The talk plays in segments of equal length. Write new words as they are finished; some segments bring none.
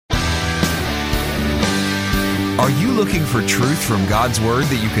Are you looking for truth from God's Word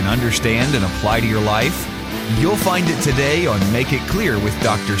that you can understand and apply to your life? You'll find it today on Make It Clear with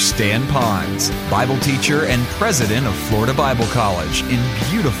Dr. Stan Ponz, Bible teacher and president of Florida Bible College in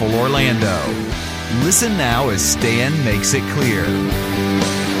beautiful Orlando. Listen now as Stan makes it clear.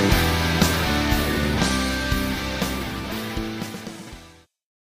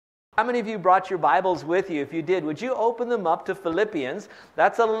 How many of you brought your Bibles with you? If you did, would you open them up to Philippians?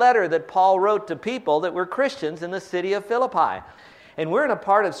 That's a letter that Paul wrote to people that were Christians in the city of Philippi. And we're in a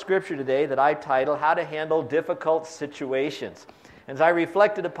part of Scripture today that I titled, How to Handle Difficult Situations. As I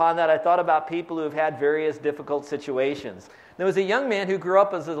reflected upon that, I thought about people who have had various difficult situations. There was a young man who grew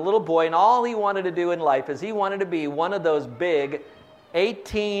up as a little boy, and all he wanted to do in life is he wanted to be one of those big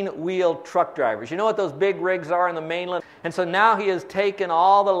 18-wheel truck drivers. You know what those big rigs are in the mainland? And so now he has taken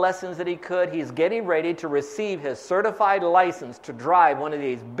all the lessons that he could. He's getting ready to receive his certified license to drive one of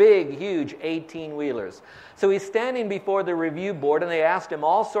these big, huge 18-wheelers. So he's standing before the review board, and they asked him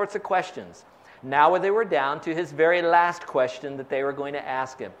all sorts of questions. Now they were down to his very last question that they were going to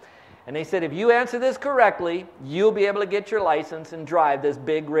ask him. And they said, if you answer this correctly, you'll be able to get your license and drive this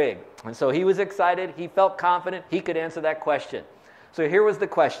big rig. And so he was excited. He felt confident he could answer that question. So here was the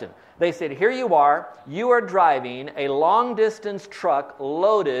question. They said, here you are driving a long-distance truck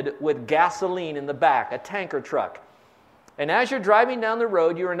loaded with gasoline in the back, a tanker truck. And as you're driving down the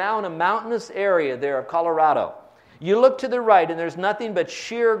road, you are now in a mountainous area there of Colorado. You look to the right, and there's nothing but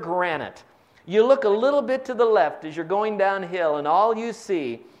sheer granite. You look a little bit to the left as you're going downhill, and all you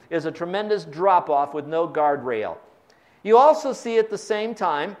see is a tremendous drop-off with no guardrail. You also see at the same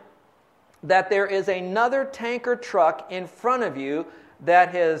time that there is another tanker truck in front of you that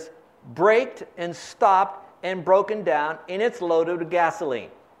has braked and stopped and broken down, and it's loaded with gasoline.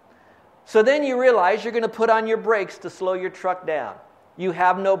 So then you realize you're going to put on your brakes to slow your truck down. You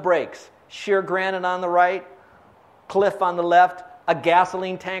have no brakes. Sheer granite on the right, cliff on the left, a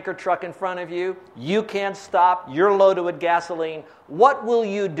gasoline tanker truck in front of you. You can't stop. You're loaded with gasoline. What will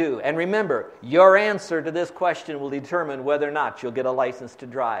you do? And remember, your answer to this question will determine whether or not you'll get a license to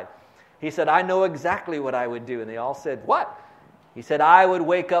drive. He said, I know exactly what I would do. And they all said, what? He said, I would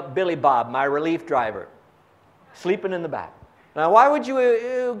wake up Billy Bob, my relief driver, sleeping in the back. Now, why would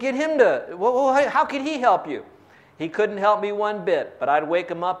you get him to, how could he help you? He couldn't help me one bit, but I'd wake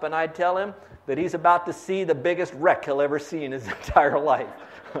him up and I'd tell him that he's about to see the biggest wreck he'll ever see in his entire life.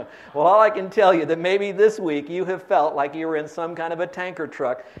 Well, all I can tell you that maybe this week you have felt like you were in some kind of a tanker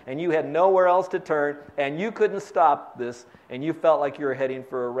truck and you had nowhere else to turn and you couldn't stop this and you felt like you were heading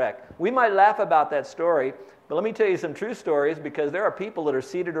for a wreck. We might laugh about that story, but let me tell you some true stories, because there are people that are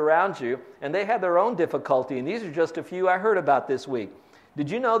seated around you and they have their own difficulty, and these are just a few I heard about this week. Did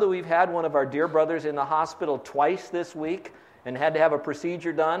you know that we've had one of our dear brothers in the hospital twice this week and had to have a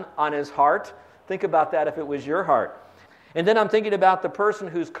procedure done on his heart? Think about that if it was your heart. And then I'm thinking about the person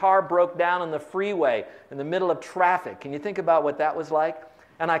whose car broke down on the freeway in the middle of traffic. Can you think about what that was like?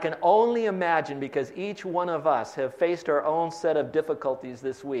 And I can only imagine, because each one of us have faced our own set of difficulties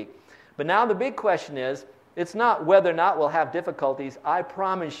this week. But now the big question is, it's not whether or not we'll have difficulties. I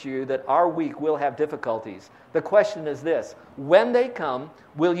promise you that our week will have difficulties. The question is this: when they come,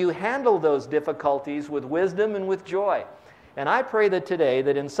 will you handle those difficulties with wisdom and with joy? And I pray that today,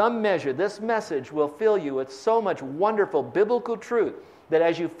 that in some measure, this message will fill you with so much wonderful biblical truth that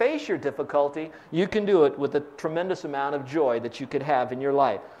as you face your difficulty, you can do it with a tremendous amount of joy that you could have in your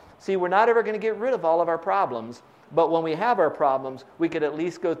life. See, we're not ever going to get rid of all of our problems, but when we have our problems, we could at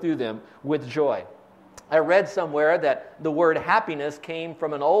least go through them with joy. I read somewhere that the word happiness came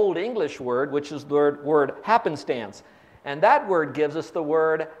from an old English word, which is the word happenstance. And that word gives us the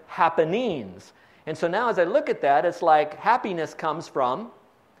word happenings. And so now as I look at that, it's like happiness comes from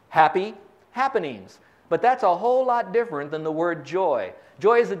happy happenings. But that's a whole lot different than the word joy.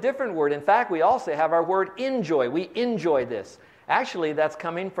 Joy is a different word. In fact, we also have our word enjoy. We enjoy this. Actually, that's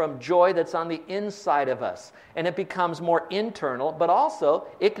coming from joy that's on the inside of us. And it becomes more internal, but also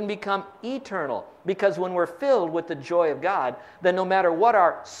it can become eternal. Because when we're filled with the joy of God, then no matter what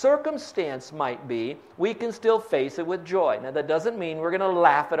our circumstance might be, we can still face it with joy. Now, that doesn't mean we're going to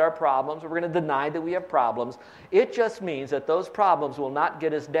laugh at our problems, or we're going to deny that we have problems. It just means that those problems will not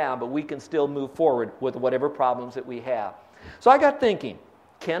get us down, but we can still move forward with whatever problems that we have. So I got thinking,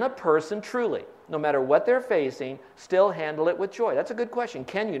 can a person truly, no matter what they're facing, still handle it with joy? That's a good question.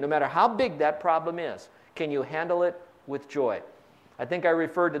 Can you, no matter how big that problem is, can you handle it with joy? I think I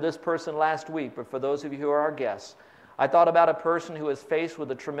referred to this person last week, but for those of you who are our guests, I thought about a person who was faced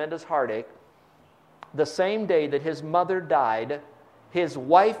with a tremendous heartache. The same day that his mother died, his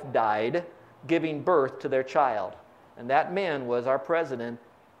wife died giving birth to their child. And that man was our president,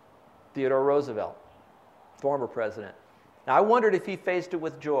 Theodore Roosevelt. Former president. Now, I wondered if he faced it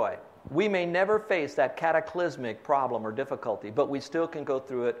with joy. We may never face that cataclysmic problem or difficulty, but we still can go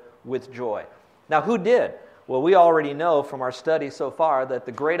through it with joy. Now, who did? Well, we already know from our study so far that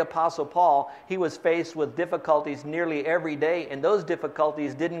the great Apostle Paul, he was faced with difficulties nearly every day, and those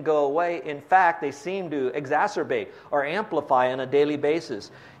difficulties didn't go away. In fact, they seemed to exacerbate or amplify on a daily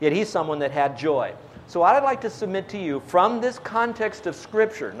basis. Yet he's someone that had joy. So what I'd like to submit to you from this context of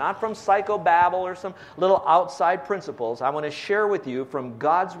Scripture, not from psychobabble or some little outside principles, I want to share with you from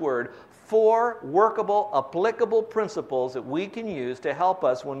God's Word 4 workable, applicable principles that we can use to help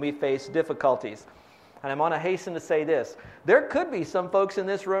us when we face difficulties. And I'm going to hasten to say this. There could be some folks in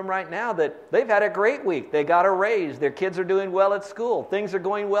this room right now that they've had a great week. They got a raise. Their kids are doing well at school. Things are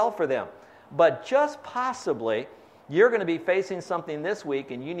going well for them. But just possibly, you're going to be facing something this week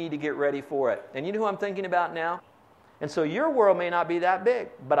and you need to get ready for it. And you know who I'm thinking about now? And so your world may not be that big,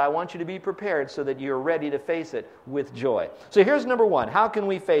 but I want you to be prepared so that you're ready to face it with joy. So here's number 1. How can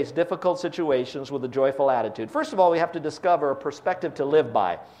we face difficult situations with a joyful attitude? First of all, we have to discover a perspective to live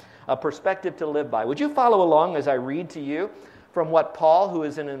by. A perspective to live by. Would you follow along as I read to you from what Paul, who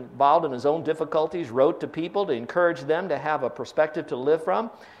is involved in his own difficulties, wrote to people to encourage them to have a perspective to live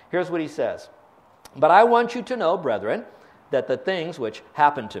from? Here's what he says. But I want you to know, brethren, that the things which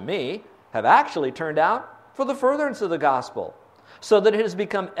happened to me have actually turned out for the furtherance of the gospel, so that it has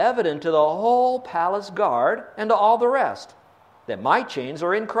become evident to the whole palace guard and to all the rest that my chains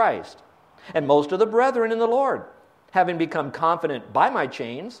are in Christ. And most of the brethren in the Lord, having become confident by my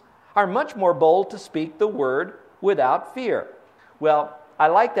chains, are much more bold to speak the word without fear. Well, I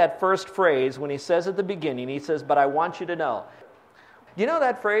like that first phrase when he says at the beginning, he says, but I want you to know. You know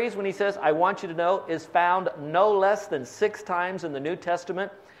that phrase when he says, I want you to know, is found no less than 6 times in the New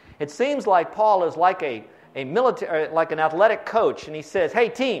Testament? It seems like Paul is like a military, like an athletic coach, and he says, hey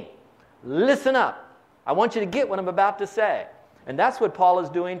team, listen up. I want you to get what I'm about to say. And that's what Paul is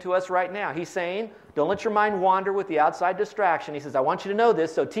doing to us right now. He's saying, don't let your mind wander with the outside distraction. He says, I want you to know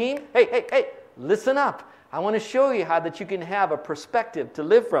this. So team, hey, listen up. I want to show you how that you can have a perspective to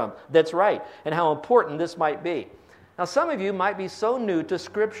live from that's right and how important this might be. Now, some of you might be so new to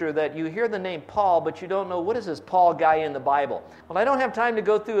Scripture that you hear the name Paul, but you don't know what is this Paul guy in the Bible. Well, I don't have time to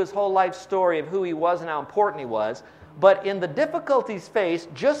go through his whole life story of who he was and how important he was, but in the difficulties faced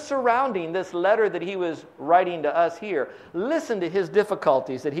just surrounding this letter that he was writing to us here, listen to his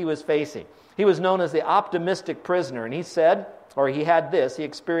difficulties that he was facing. He was known as the optimistic prisoner, and he said, or he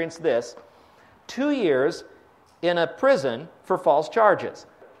experienced this, 2 years in a prison for false charges.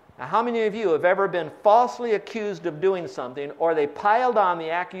 Now, how many of you have ever been falsely accused of doing something, or they piled on the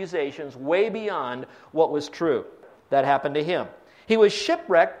accusations way beyond what was true? That happened to him. He was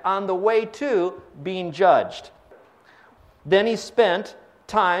shipwrecked on the way to being judged. Then he spent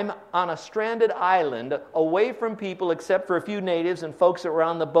time on a stranded island away from people except for a few natives and folks that were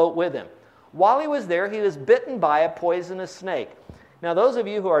on the boat with him. While he was there, he was bitten by a poisonous snake. Now, those of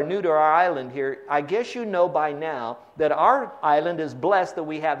you who are new to our island here, I guess you know by now that our island is blessed that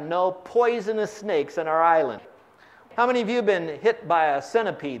we have no poisonous snakes on our island. How many of you have been hit by a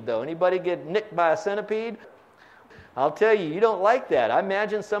centipede, though? Anybody get nicked by a centipede? I'll tell you, you don't like that. I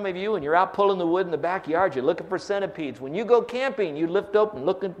imagine some of you, when you're out pulling the wood in the backyard, you're looking for centipedes. When you go camping, you lift open,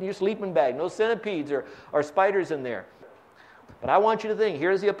 look in your sleeping bag. No centipedes or spiders in there. But I want you to think,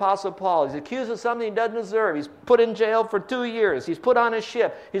 here's the Apostle Paul. He's accused of something he doesn't deserve. He's put in jail for 2 years. He's put on a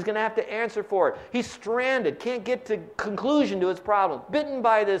ship. He's going to have to answer for it. He's stranded, can't get to conclusion to his problem, bitten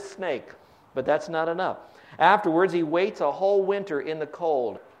by this snake. But that's not enough. Afterwards, he waits a whole winter in the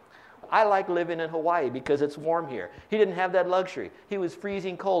cold. I like living in Hawaii because it's warm here. He didn't have that luxury. He was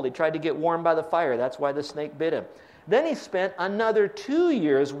freezing cold. He tried to get warm by the fire. That's why the snake bit him. Then he spent another 2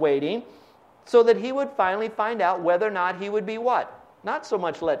 years waiting so that he would finally find out whether or not he would be what? Not so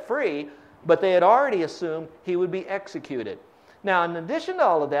much let free, but they had already assumed he would be executed. Now, in addition to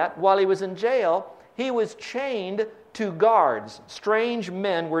all of that, while he was in jail, he was chained to guards. Strange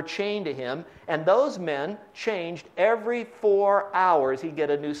men were chained to him, and those men changed every 4 hours. He'd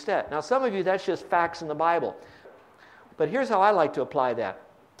get a new step. Now, some of you, that's just facts in the Bible. But here's how I like to apply that.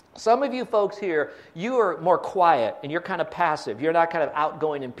 Some of you folks here, you are more quiet and you're kind of passive. You're not kind of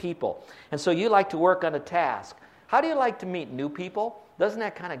outgoing in people. And so you like to work on a task. How do you like to meet new people? Doesn't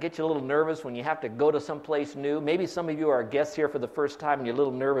that kind of get you a little nervous when you have to go to someplace new? Maybe some of you are guests here for the first time and you're a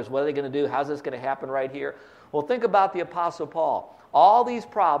little nervous. What are they going to do? How's this going to happen right here? Well, think about the Apostle Paul. All these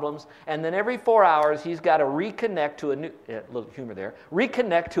problems, and then every 4 hours he's got to reconnect to a new, little humor there,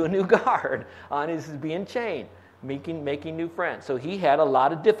 reconnect to a new guard on his being chained. Making new friends. So he had a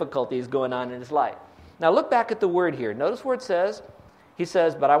lot of difficulties going on in his life. Now look back at the word here. Notice where it says He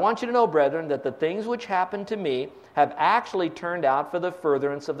says, "But I want you to know, brethren, that the things which happened to me have actually turned out for the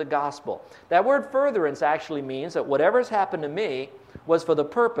furtherance of the gospel." That word furtherance actually means that whatever's happened to me was for the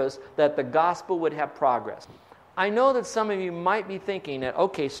purpose that the gospel would have progress. I know that some of you might be thinking that,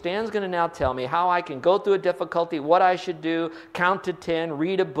 okay, Stan's going to now tell me how I can go through a difficulty, what I should do, count to 10,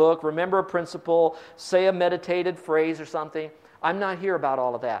 read a book, remember a principle, say a meditated phrase or something. I'm not here about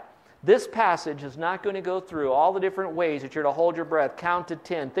all of that. This passage is not going to go through all the different ways that you're to hold your breath, count to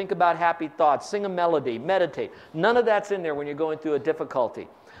 10, think about happy thoughts, sing a melody, meditate. None of that's in there when you're going through a difficulty.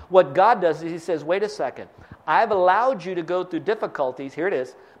 What God does is He says, wait a second, I've allowed you to go through difficulties, here it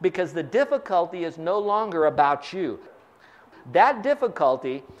is, because the difficulty is no longer about you. That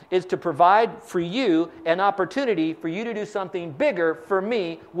difficulty is to provide for you an opportunity for you to do something bigger for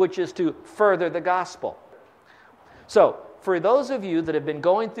me, which is to further the gospel. So, for those of you that have been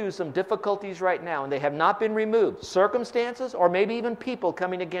going through some difficulties right now and they have not been removed, circumstances or maybe even people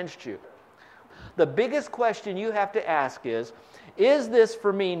coming against you, the biggest question you have to ask is this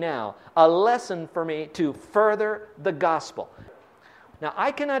for me now a lesson for me to further the gospel? Now,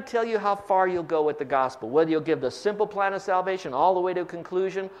 I cannot tell you how far you'll go with the gospel, whether you'll give the simple plan of salvation all the way to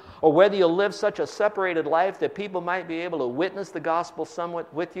conclusion, or whether you'll live such a separated life that people might be able to witness the gospel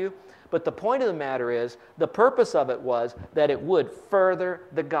somewhat with you. But the point of the matter is, the purpose of it was that it would further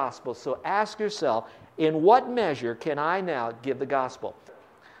the gospel. So ask yourself, in what measure can I now give the gospel?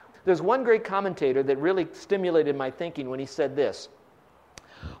 There's one great commentator that really stimulated my thinking when he said this: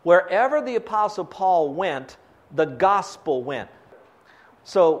 wherever the Apostle Paul went, the gospel went.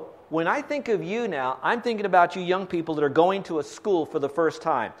 So when I think of you now, I'm thinking about you young people that are going to a school for the first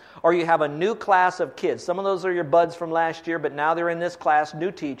time. Or you have a new class of kids. Some of those are your buds from last year, but now they're in this class, new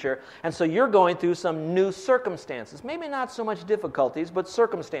teacher. And so you're going through some new circumstances. Maybe not so much difficulties, but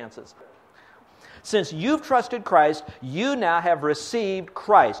circumstances. Since you've trusted Christ, you now have received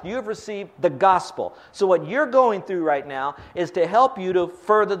Christ. You have received the gospel. So what you're going through right now is to help you to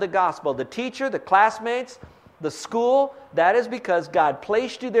further the gospel. The teacher, the classmates, the school, that is because God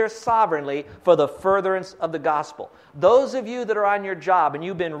placed you there sovereignly for the furtherance of the gospel. Those of you that are on your job and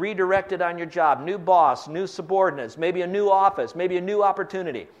you've been redirected on your job, new boss, new subordinates, maybe a new office, maybe a new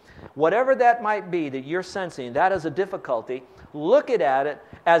opportunity, whatever that might be that you're sensing, that is a difficulty, look at it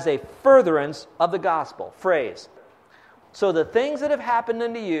as a furtherance of the gospel. Phrase. So the things that have happened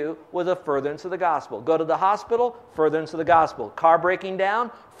unto you was a furtherance of the gospel. Go to the hospital, furtherance of the gospel. Car breaking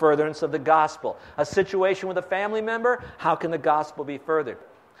down, furtherance of the gospel. A situation with a family member, how can the gospel be furthered?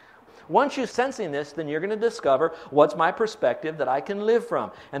 Once you're sensing this, then you're going to discover what's my perspective that I can live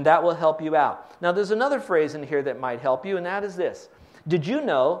from, and that will help you out. Now there's another phrase in here that might help you, and that is this. Did you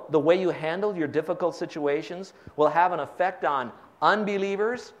know the way you handle your difficult situations will have an effect on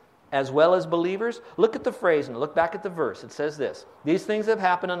unbelievers as well as believers? Look at the phrase and look back at the verse. It says this: these things have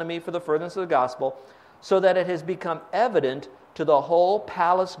happened unto me for the furtherance of the gospel, so that it has become evident to the whole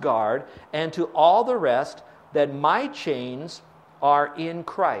palace guard and to all the rest that my chains are in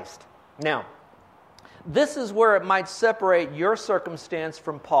Christ. Now, this is where it might separate your circumstance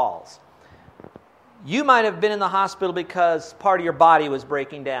from Paul's. You might have been in the hospital because part of your body was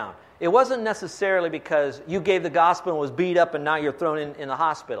breaking down. It wasn't necessarily because you gave the gospel and was beat up and now you're thrown in the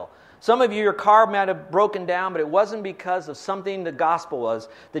hospital. Some of you, your car might have broken down, but it wasn't because of something the gospel was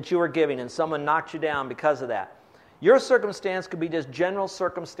that you were giving and someone knocked you down because of that. Your circumstance could be just general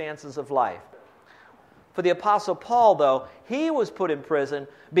circumstances of life. For the Apostle Paul, though, he was put in prison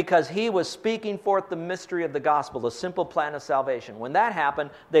because he was speaking forth the mystery of the gospel, the simple plan of salvation. When that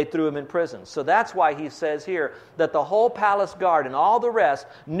happened, they threw him in prison. So that's why he says here that the whole palace guard and all the rest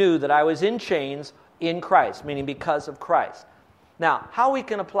knew that I was in chains in Christ, meaning because of Christ. Now, how we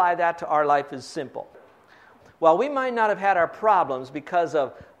can apply that to our life is simple. While we might not have had our problems because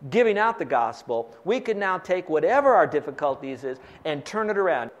of giving out the gospel, we could now take whatever our difficulties is and turn it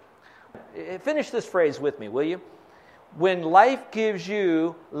around. Finish this phrase with me, will you? When life gives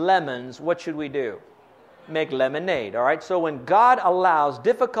you lemons, what should we do? Make lemonade, all right? So when God allows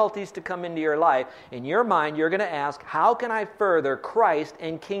difficulties to come into your life, in your mind, you're going to ask, how can I further Christ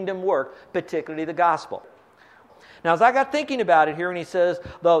and kingdom work, particularly the gospel? Now, as I got thinking about it here, and he says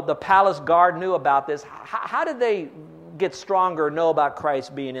the palace guard knew about this, how did they get stronger, know about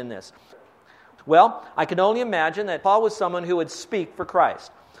Christ being in this? Well, I can only imagine that Paul was someone who would speak for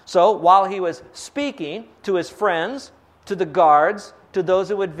Christ. So while he was speaking to his friends, to the guards, to those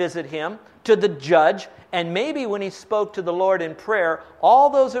who would visit him, to the judge, and maybe when he spoke to the Lord in prayer, all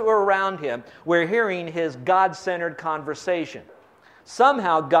those that were around him were hearing his God-centered conversation.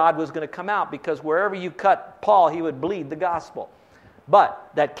 Somehow God was going to come out, because wherever you cut Paul, he would bleed the gospel.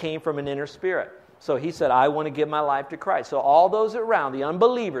 But that came from an inner spirit. So he said, I want to give my life to Christ. So all those around, the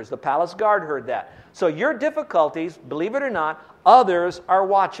unbelievers, the palace guard heard that. So your difficulties, believe it or not, others are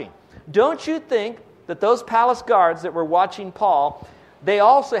watching. Don't you think that those palace guards that were watching Paul, they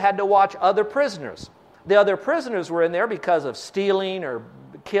also had to watch other prisoners? The other prisoners were in there because of stealing or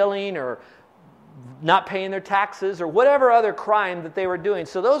killing or not paying their taxes or whatever other crime that they were doing.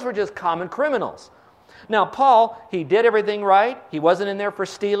 So those were just common criminals. Now, Paul, he did everything right. He wasn't in there for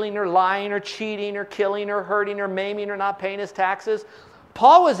stealing or lying or cheating or killing or hurting or maiming or not paying his taxes.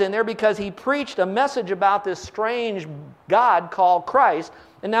 Paul was in there because he preached a message about this strange God called Christ,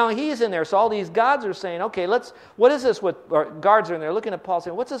 and now he's in there. So all these gods are saying, okay, what is this? Guards are in there looking at Paul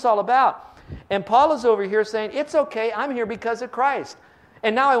saying, what's this all about? And Paul is over here saying, it's okay, I'm here because of Christ.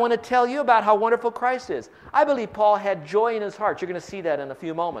 And now I want to tell you about how wonderful Christ is. I believe Paul had joy in his heart. You're going to see that in a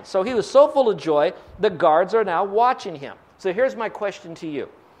few moments. So he was so full of joy, the guards are now watching him. So here's my question to you.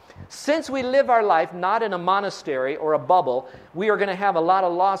 Since we live our life not in a monastery or a bubble, we are going to have a lot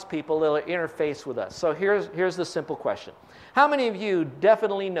of lost people that will interface with us. So here's the simple question. How many of you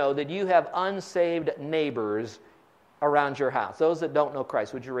definitely know that you have unsaved neighbors around your house? Those that don't know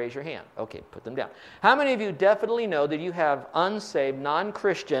Christ, would you raise your hand? Okay, put them down. How many of you definitely know that you have unsaved,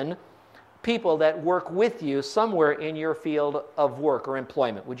 non-Christian people that work with you somewhere in your field of work or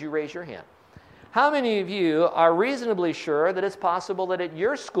employment? Would you raise your hand? How many of you are reasonably sure that it's possible that at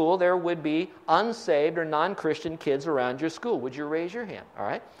your school there would be unsaved or non-Christian kids around your school? Would you raise your hand? All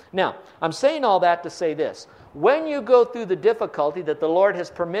right. Now, I'm saying all that to say this. When you go through the difficulty that the Lord has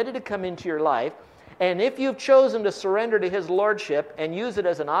permitted to come into your life, and if you've chosen to surrender to His Lordship and use it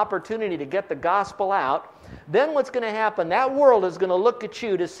as an opportunity to get the gospel out, then what's going to happen? That world is going to look at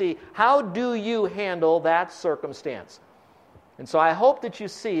you to see how do you handle that circumstance. And so I hope that you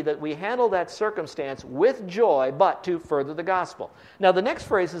see that we handle that circumstance with joy, but to further the gospel. Now the next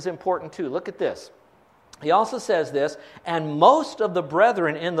phrase is important too. Look at this. He also says this, and most of the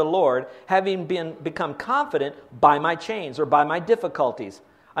brethren in the Lord, having become confident by my chains or by my difficulties.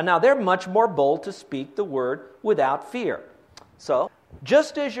 And now they're much more bold to speak the word without fear. So,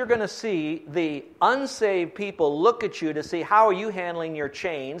 just as you're going to see the unsaved people look at you to see how are you handling your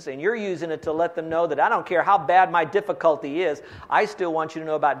chains, and you're using it to let them know that I don't care how bad my difficulty is, I still want you to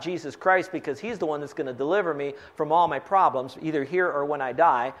know about Jesus Christ because He's the one that's going to deliver me from all my problems, either here or when I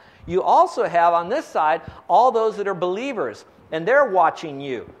die. You also have on this side all those that are believers, and they're watching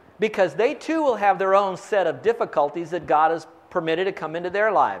you because they too will have their own set of difficulties that God has permitted to come into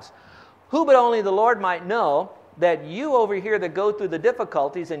their lives. Who but only the Lord might know that you over here that go through the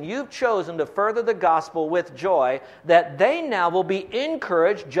difficulties and you've chosen to further the gospel with joy, that they now will be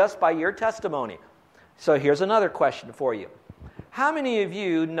encouraged just by your testimony. So here's another question for you. How many of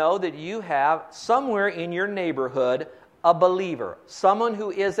you know that you have somewhere in your neighborhood a believer, someone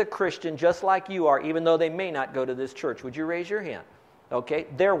who is a Christian just like you are, even though they may not go to this church? Would you raise your hand? Okay,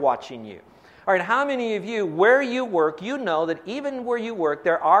 they're watching you. All right, how many of you, where you work, you know that even where you work,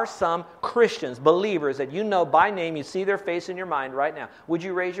 there are some Christians, believers, that you know by name, you see their face in your mind right now. Would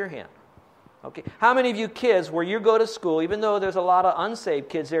you raise your hand? Okay. How many of you kids, where you go to school, even though there's a lot of unsaved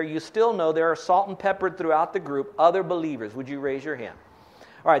kids there, you still know there are salt and peppered throughout the group, other believers? Would you raise your hand?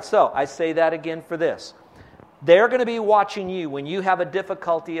 All right, so I say that again for this. They're going to be watching you when you have a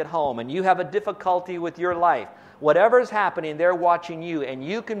difficulty at home and you have a difficulty with your life. Whatever's happening, they're watching you, and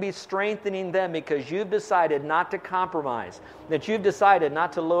you can be strengthening them because you've decided not to compromise, that you've decided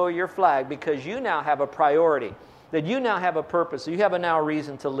not to lower your flag because you now have a priority, that you now have a purpose, you have a now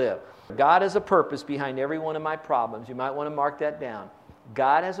reason to live. God has a purpose behind every one of my problems. You might want to mark that down.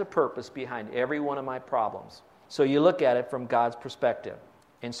 God has a purpose behind every one of my problems. So you look at it from God's perspective.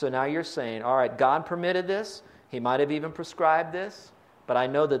 And so now you're saying, all right, God permitted this. He might have even prescribed this. But I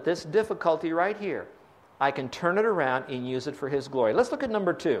know that this difficulty right here, I can turn it around and use it for His glory. Let's look at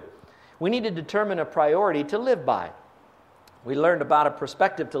number 2. We need to determine a priority to live by. We learned about a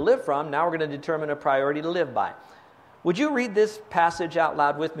perspective to live from. Now we're going to determine a priority to live by. Would you read this passage out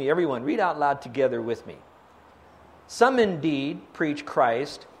loud with me? Everyone, read out loud together with me. Some indeed preach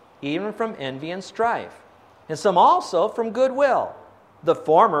Christ, even from envy and strife, and some also from goodwill. The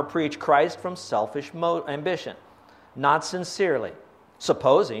former preach Christ from selfish ambition, not sincerely,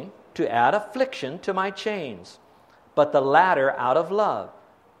 supposing to add affliction to my chains, but the latter out of love,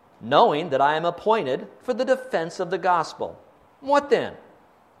 knowing that I am appointed for the defense of the gospel. What then?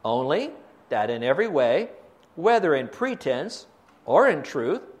 Only that in every way, whether in pretense or in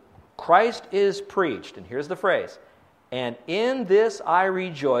truth, Christ is preached. And here's the phrase, and in this I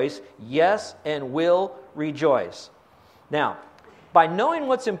rejoice, yes, and will rejoice. Now, By knowing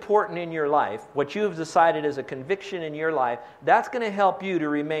what's important in your life, what you have decided is a conviction in your life, that's going to help you to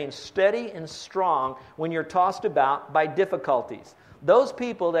remain steady and strong when you're tossed about by difficulties. Those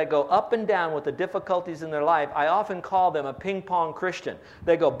people that go up and down with the difficulties in their life, I often call them a ping-pong Christian.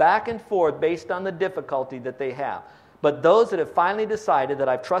 They go back and forth based on the difficulty that they have. But those that have finally decided that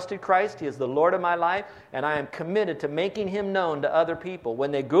I've trusted Christ, He is the Lord of my life, and I am committed to making Him known to other people.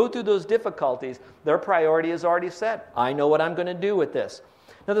 When they go through those difficulties, their priority is already set. I know what I'm going to do with this.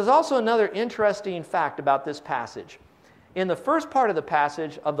 Now, there's also another interesting fact about this passage. In the first part of the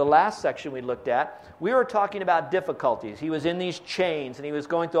passage of the last section we looked at, we were talking about difficulties. He was in these chains, and he was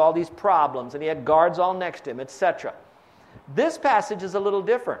going through all these problems, and he had guards all next to him, etc. This passage is a little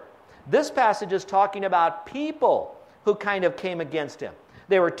different. This passage is talking about people who kind of came against him.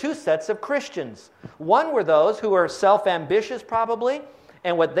 There were two sets of Christians. One were those who were self-ambitious probably,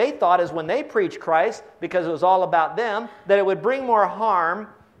 and what they thought is when they preached Christ, because it was all about them, that it would bring more harm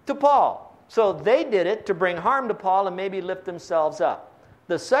to Paul. So they did it to bring harm to Paul and maybe lift themselves up.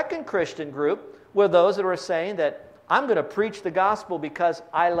 The second Christian group were those that were saying that I'm going to preach the gospel because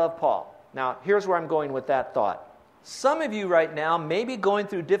I love Paul. Now, here's where I'm going with that thought. Some of you right now may be going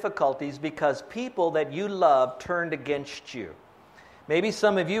through difficulties because people that you love turned against you. Maybe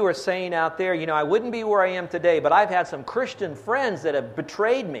some of you are saying out there, I wouldn't be where I am today, but I've had some Christian friends that have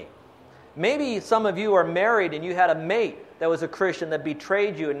betrayed me. Maybe some of you are married and you had a mate that was a Christian that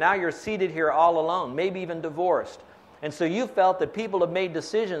betrayed you, and now you're seated here all alone, maybe even divorced. And so you felt that people have made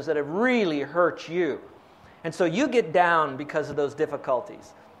decisions that have really hurt you. And so you get down because of those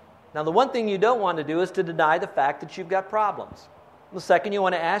difficulties. Now, the one thing you don't want to do is to deny the fact that you've got problems. The second, you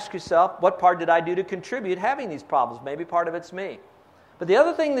want to ask yourself, what part did I do to contribute having these problems? Maybe part of it's me. But the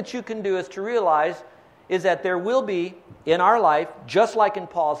other thing that you can do is to realize is that there will be, in our life, just like in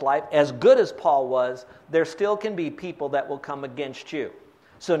Paul's life, as good as Paul was, there still can be people that will come against you.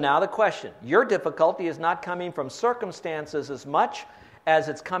 So now the question, your difficulty is not coming from circumstances as much as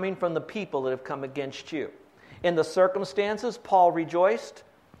it's coming from the people that have come against you. In the circumstances, Paul rejoiced.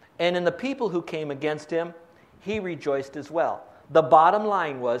 And in the people who came against him, he rejoiced as well. The bottom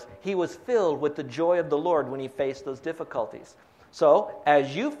line was he was filled with the joy of the Lord when he faced those difficulties. So,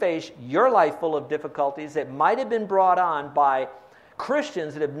 as you face your life full of difficulties that might have been brought on by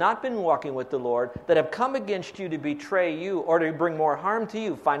Christians that have not been walking with the Lord, that have come against you to betray you or to bring more harm to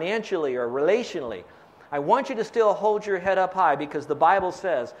you financially or relationally, I want you to still hold your head up high because the Bible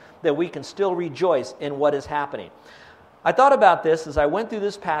says that we can still rejoice in what is happening. I thought about this as I went through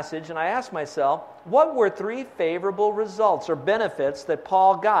this passage, and I asked myself, what were three favorable results or benefits that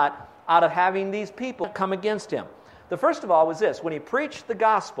Paul got out of having these people come against him? The first of all was this. When he preached the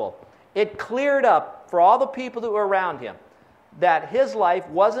gospel, it cleared up for all the people that were around him that his life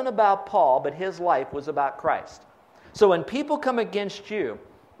wasn't about Paul, but his life was about Christ. So when people come against you,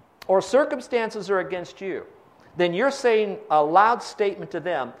 or circumstances are against you, then you're saying a loud statement to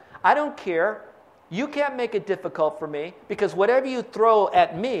them, I don't care. You can't make it difficult for me because whatever you throw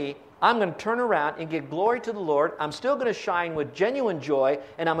at me, I'm going to turn around and give glory to the Lord. I'm still going to shine with genuine joy,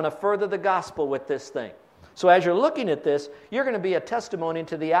 and I'm going to further the gospel with this thing. So as you're looking at this, you're going to be a testimony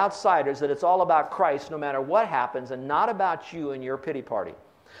to the outsiders that it's all about Christ no matter what happens and not about you and your pity party.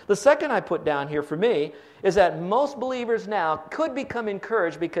 The second I put down here for me is that most believers now could become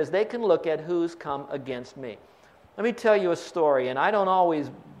encouraged because they can look at who's come against me. Let me tell you a story, and I don't always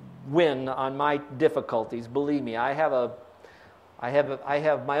win on my difficulties. Believe me, I have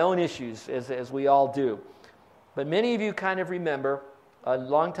my own issues, as we all do. But many of you kind of remember a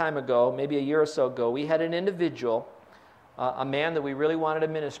long time ago, maybe a year or so ago, we had an individual, a man that we really wanted to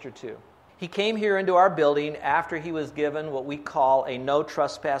minister to. He came here into our building after he was given what we call a no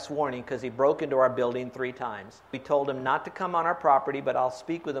trespass warning because he broke into our building 3 times. We told him not to come on our property, but I'll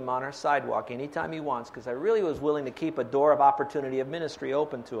speak with him on our sidewalk anytime he wants because I really was willing to keep a door of opportunity of ministry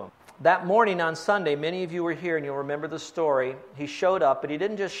open to him. That morning on Sunday, many of you were here and you'll remember the story. He showed up, but he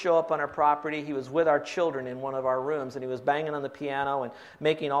didn't just show up on our property. He was with our children in one of our rooms and he was banging on the piano and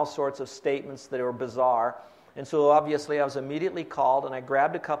making all sorts of statements that were bizarre. And so obviously I was immediately called and I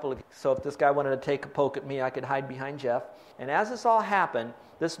grabbed a couple of, so if this guy wanted to take a poke at me, I could hide behind Jeff. And as this all happened,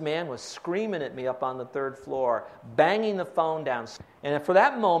 this man was screaming at me up on the 3rd floor, banging the phone down. And for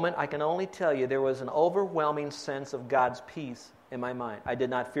that moment, I can only tell you there was an overwhelming sense of God's peace in my mind. I did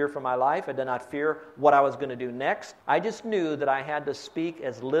not fear for my life. I did not fear what I was going to do next. I just knew that I had to speak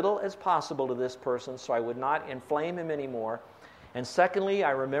as little as possible to this person so I would not inflame him anymore. And secondly,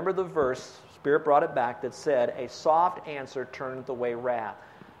 I remember the verse, Spirit brought it back, that said, a soft answer turneth away wrath.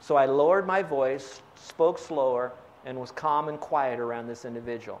 So I lowered my voice, spoke slower, and was calm and quiet around this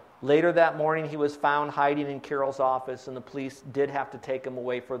individual. Later that morning, he was found hiding in Carol's office, and the police did have to take him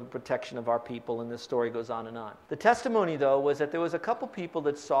away for the protection of our people, and this story goes on and on. The testimony, though, was that there was a couple people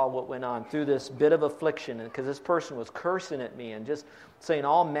that saw what went on through this bit of affliction, because this person was cursing at me and just saying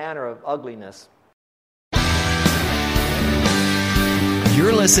all manner of ugliness.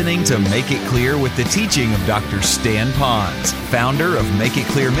 You're listening to Make It Clear with the teaching of Dr. Stan Ponz, founder of Make It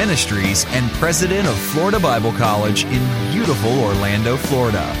Clear Ministries and president of Florida Bible College in beautiful Orlando,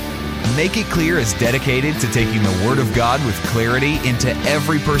 Florida. Make It Clear is dedicated to taking the Word of God with clarity into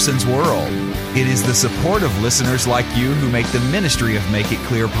every person's world. It is the support of listeners like you who make the ministry of Make It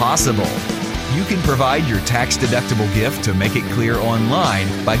Clear possible. You can provide your tax-deductible gift to Make It Clear online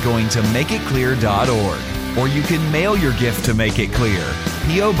by going to makeitclear.org. Or you can mail your gift to Make It Clear,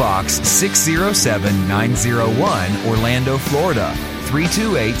 P.O. Box 607901, Orlando, Florida,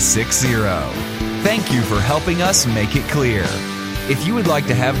 32860. Thank you for helping us make it clear. If you would like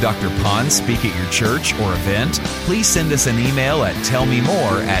to have Dr. Ponz speak at your church or event, please send us an email at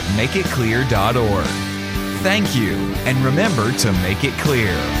tellmemore@makeitclear.org. Thank you, and remember to make it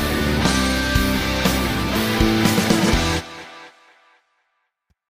clear.